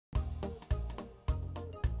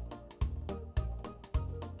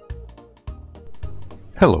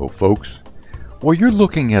Hello folks. Well, you're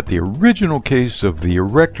looking at the original case of the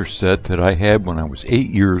Erector set that I had when I was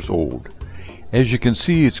 8 years old. As you can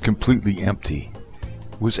see, it's completely empty.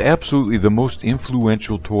 It was absolutely the most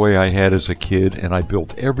influential toy I had as a kid, and I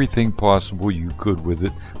built everything possible you could with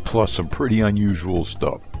it, plus some pretty unusual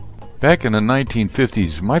stuff. Back in the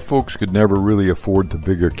 1950s, my folks could never really afford the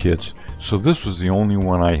bigger kits, so this was the only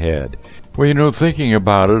one I had. Well, you know, thinking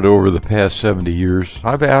about it over the past 70 years,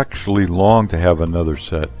 I've actually longed to have another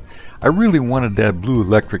set. I really wanted that blue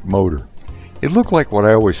electric motor. It looked like what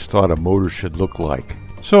I always thought a motor should look like.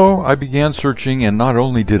 So I began searching, and not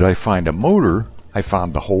only did I find a motor, I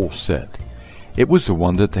found the whole set. It was the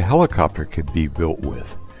one that the helicopter could be built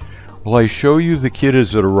with. Well, I show you the kit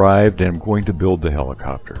as it arrived, and I'm going to build the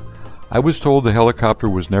helicopter. I was told the helicopter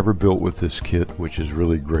was never built with this kit, which is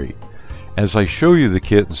really great. As I show you the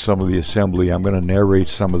kit and some of the assembly, I'm going to narrate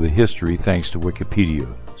some of the history thanks to Wikipedia.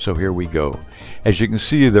 So here we go. As you can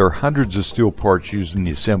see, there are hundreds of steel parts used in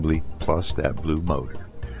the assembly, plus that blue motor.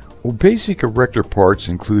 Well, basic Erector parts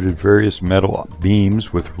included various metal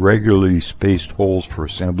beams with regularly spaced holes for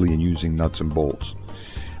assembly and using nuts and bolts.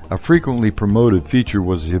 A frequently promoted feature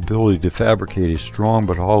was the ability to fabricate a strong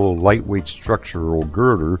but hollow lightweight structural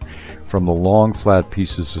girder from the long flat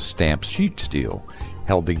pieces of stamped sheet steel,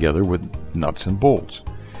 held together with nuts and bolts.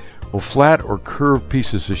 Well, flat or curved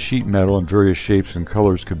pieces of sheet metal in various shapes and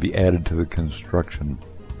colors could be added to the construction.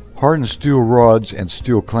 Hardened steel rods and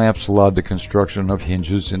steel clamps allowed the construction of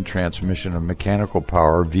hinges and transmission of mechanical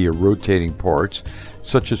power via rotating parts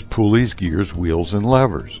such as pulleys, gears, wheels, and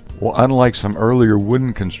levers. Well, unlike some earlier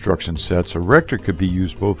wooden construction sets, Erector could be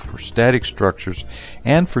used both for static structures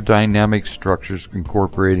and for dynamic structures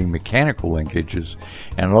incorporating mechanical linkages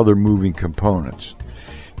and other moving components.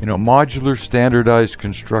 You know, modular standardized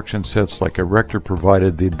construction sets like Erector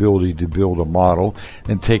provided the ability to build a model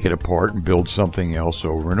and take it apart and build something else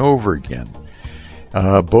over and over again.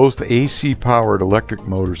 Both AC-powered electric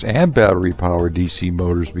motors and battery-powered DC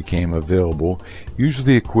motors became available,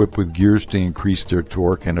 usually equipped with gears to increase their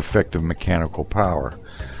torque and effective mechanical power.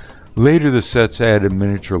 Later, the sets added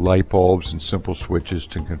miniature light bulbs and simple switches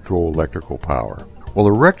to control electrical power. Well,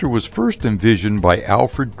 Erector was first envisioned by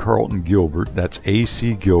Alfred Carlton Gilbert, that's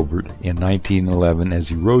A.C. Gilbert, in 1911 as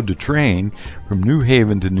he rode the train from New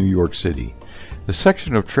Haven to New York City. The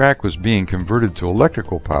section of track was being converted to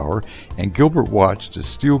electrical power, and Gilbert watched as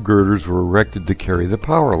steel girders were erected to carry the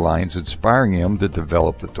power lines, inspiring him to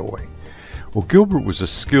develop the toy. Well, Gilbert was a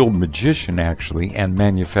skilled magician, actually, and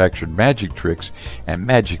manufactured magic tricks and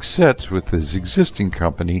magic sets with his existing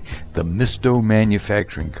company, the Misto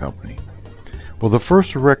Manufacturing Company. Well, the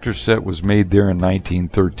first Erector set was made there in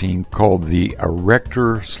 1913, called the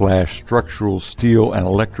Erector/Structural Steel and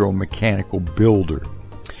Electromechanical Builder,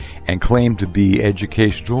 and claimed to be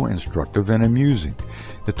educational, instructive, and amusing.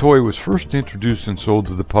 The toy was first introduced and sold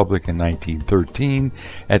to the public in 1913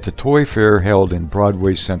 at the toy fair held in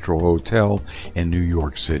Broadway Central Hotel in New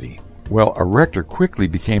York City. Well, Erector quickly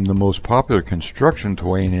became the most popular construction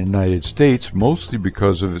toy in the United States, mostly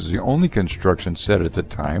because it was the only construction set at the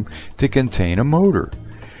time to contain a motor.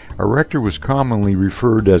 Erector was commonly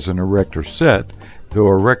referred as an Erector set, though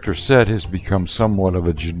Erector set has become somewhat of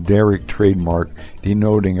a generic trademark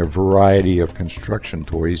denoting a variety of construction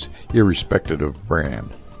toys, irrespective of brand.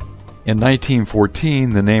 In 1914,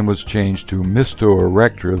 the name was changed to Misto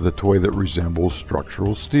Erector, the toy that resembles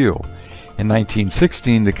structural steel. In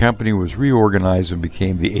 1916, the company was reorganized and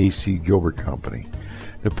became the A.C. Gilbert Company.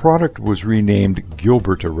 The product was renamed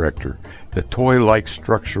Gilbert Erector, the toy-like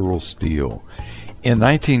structural steel. In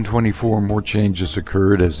 1924, more changes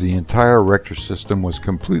occurred as the entire Erector system was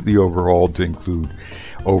completely overhauled to include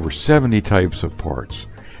over 70 types of parts.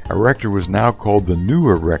 Erector was now called the New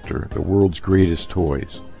Erector, the world's greatest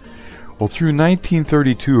toys. Well, through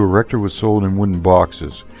 1932, Erector was sold in wooden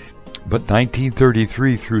boxes. But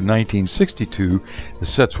 1933 through 1962, the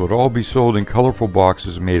sets would all be sold in colorful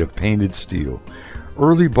boxes made of painted steel.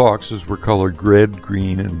 Early boxes were colored red,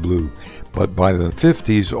 green, and blue, but by the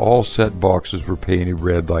 50s, all set boxes were painted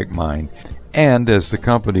red like mine. And as the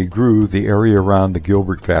company grew, the area around the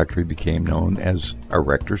Gilbert factory became known as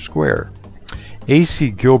Erector Square. A.C.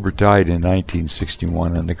 Gilbert died in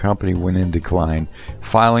 1961, and the company went in decline,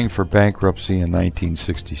 filing for bankruptcy in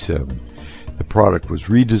 1967. The product was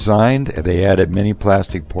redesigned and they added many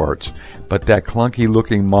plastic parts, but that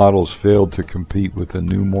clunky-looking models failed to compete with the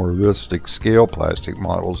new, more realistic scale plastic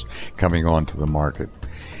models coming onto the market.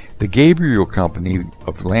 The Gabriel Company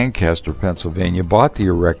of Lancaster, Pennsylvania bought the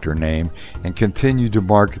Erector name and continued to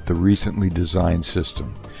market the recently designed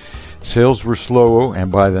system. Sales were slow,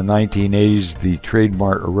 and by the 1980s, the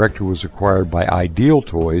trademark Erector was acquired by Ideal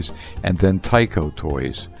Toys and then Tyco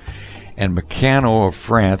Toys. And Meccano of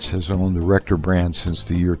France has owned the Erector brand since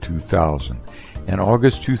the year 2000. In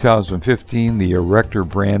August 2015, the Erector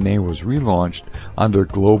brand name was relaunched under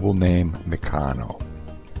global name Meccano.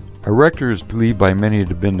 Erector is believed by many to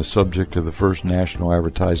have been the subject of the first national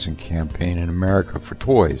advertising campaign in America for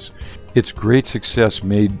toys. Its great success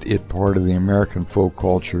made it part of the American folk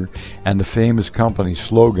culture, and the famous company's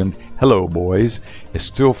slogan, "Hello Boys," is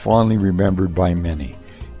still fondly remembered by many.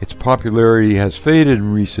 Its popularity has faded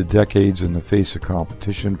in recent decades in the face of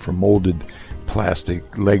competition from molded plastic,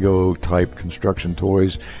 Lego-type construction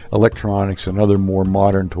toys, electronics, and other more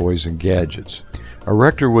modern toys and gadgets.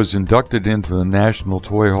 Erector was inducted into the National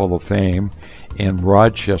Toy Hall of Fame in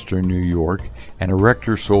Rochester, New York, and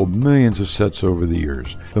Erector sold millions of sets over the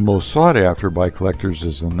years. The most sought after by collectors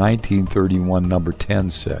is the 1931 number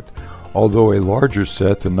 10 set, although a larger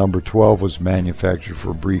set, the number 12, was manufactured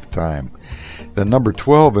for a brief time. The number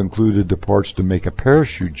 12 included the parts to make a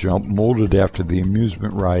parachute jump molded after the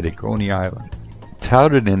amusement ride at Coney Island.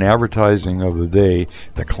 Touted in advertising of the day,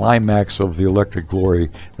 the climax of the electric glory,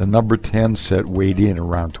 the number 10 set weighed in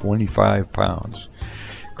around 25 pounds.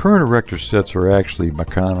 Current Erector sets are actually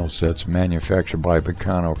Meccano sets manufactured by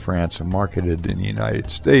Meccano France and marketed in the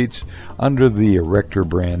United States under the Erector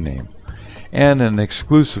brand name. And an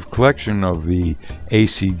exclusive collection of the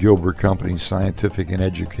A.C.Gilbert Company's scientific and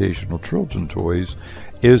educational children's toys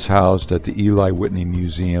is housed at the Eli Whitney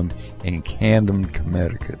Museum in Camden,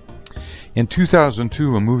 Connecticut. In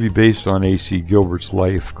 2002, a movie based on A.C. Gilbert's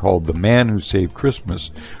life called The Man Who Saved Christmas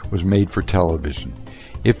was made for television.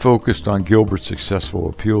 It focused on Gilbert's successful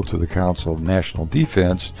appeal to the Council of National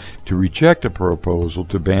Defense to reject a proposal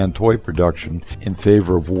to ban toy production in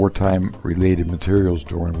favor of wartime-related materials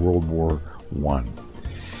during World War I.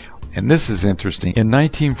 And this is interesting. In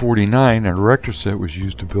 1949, an Erector set was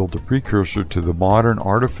used to build the precursor to the modern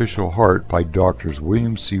artificial heart by doctors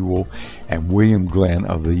William Sewell and William Glenn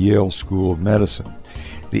of the Yale School of Medicine.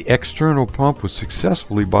 The external pump was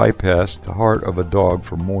successfully bypassed the heart of a dog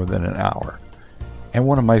for more than an hour. And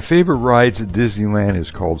one of my favorite rides at Disneyland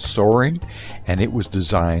is called Soaring, and it was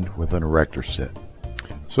designed with an Erector set.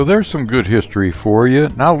 So there's some good history for you.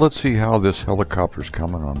 Now let's see how this helicopter's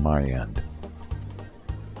coming on my end.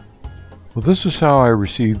 Well, this is how I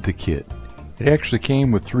received the kit. It actually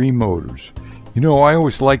came with 3 motors. You know, I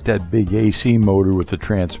always liked that big AC motor with the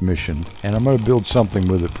transmission, and I'm going to build something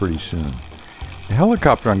with it pretty soon. The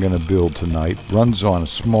helicopter I'm going to build tonight runs on a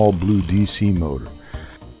small blue DC motor.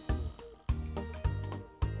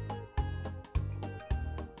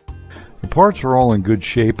 The parts are all in good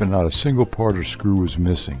shape and not a single part or screw was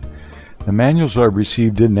missing. The manuals I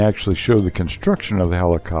received didn't actually show the construction of the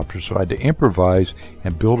helicopter, so I had to improvise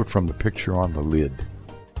and build it from the picture on the lid.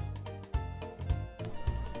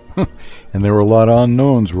 And there were a lot of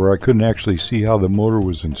unknowns where I couldn't actually see how the motor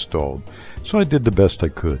was installed, so I did the best I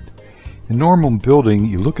could. In normal building,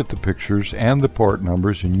 you look at the pictures and the part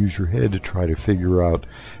numbers and use your head to try to figure out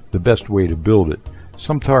the best way to build it.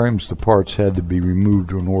 Sometimes the parts had to be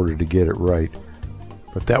removed in order to get it right,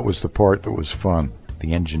 but that was the part that was fun,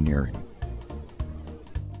 the engineering.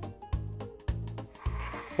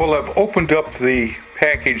 Well, I've opened up the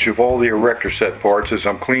package of all the Erector set parts as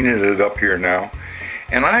I'm cleaning it up here now.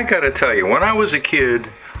 And I gotta tell you, when I was a kid,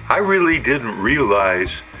 I really didn't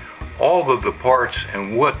realize all of the parts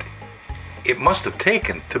and what it must have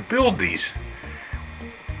taken to build these.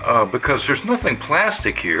 Because there's nothing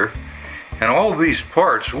plastic here. And all these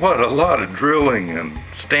parts, what a lot of drilling and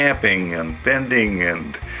stamping and bending,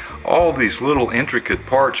 and all these little intricate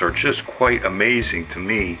parts are just quite amazing to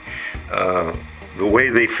me. The way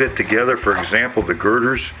they fit together, for example, the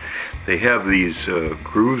girders, they have these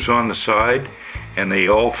grooves on the side, and they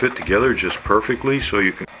all fit together just perfectly, so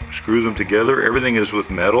you can screw them together. Everything is with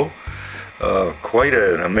metal. Quite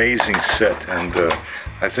an amazing set, and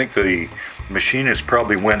I think the machinist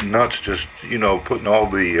probably went nuts just, you know, putting all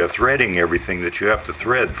the threading, everything that you have to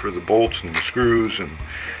thread for the bolts and the screws and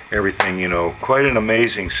everything, you know. Quite an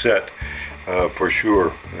amazing set for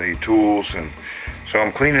sure, the tools. And so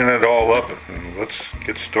I'm cleaning it all up, and let's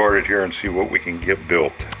get started here and see what we can get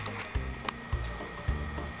built.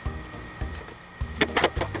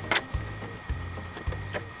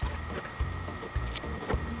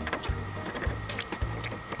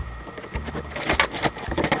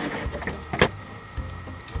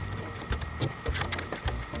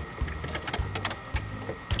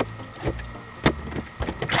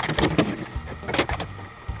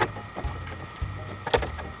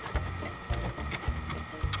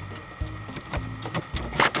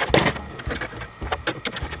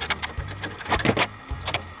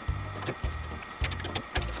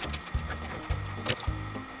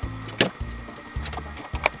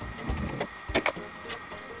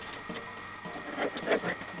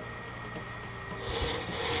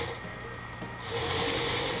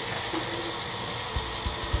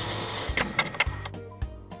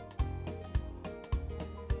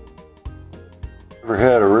 Ever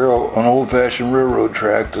had an old-fashioned railroad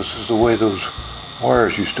track? This is the way those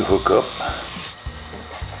wires used to hook up.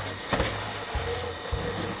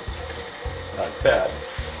 Now that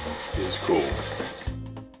is cool.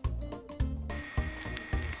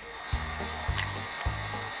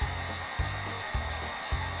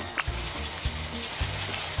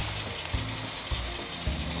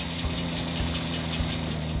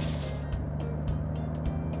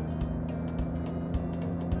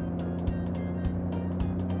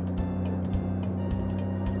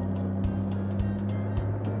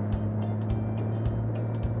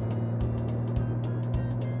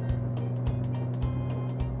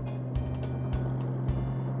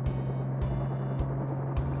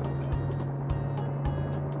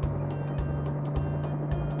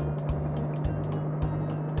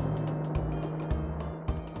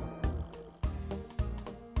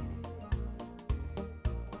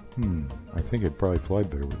 I think it'd probably fly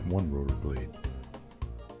better with one rotor blade.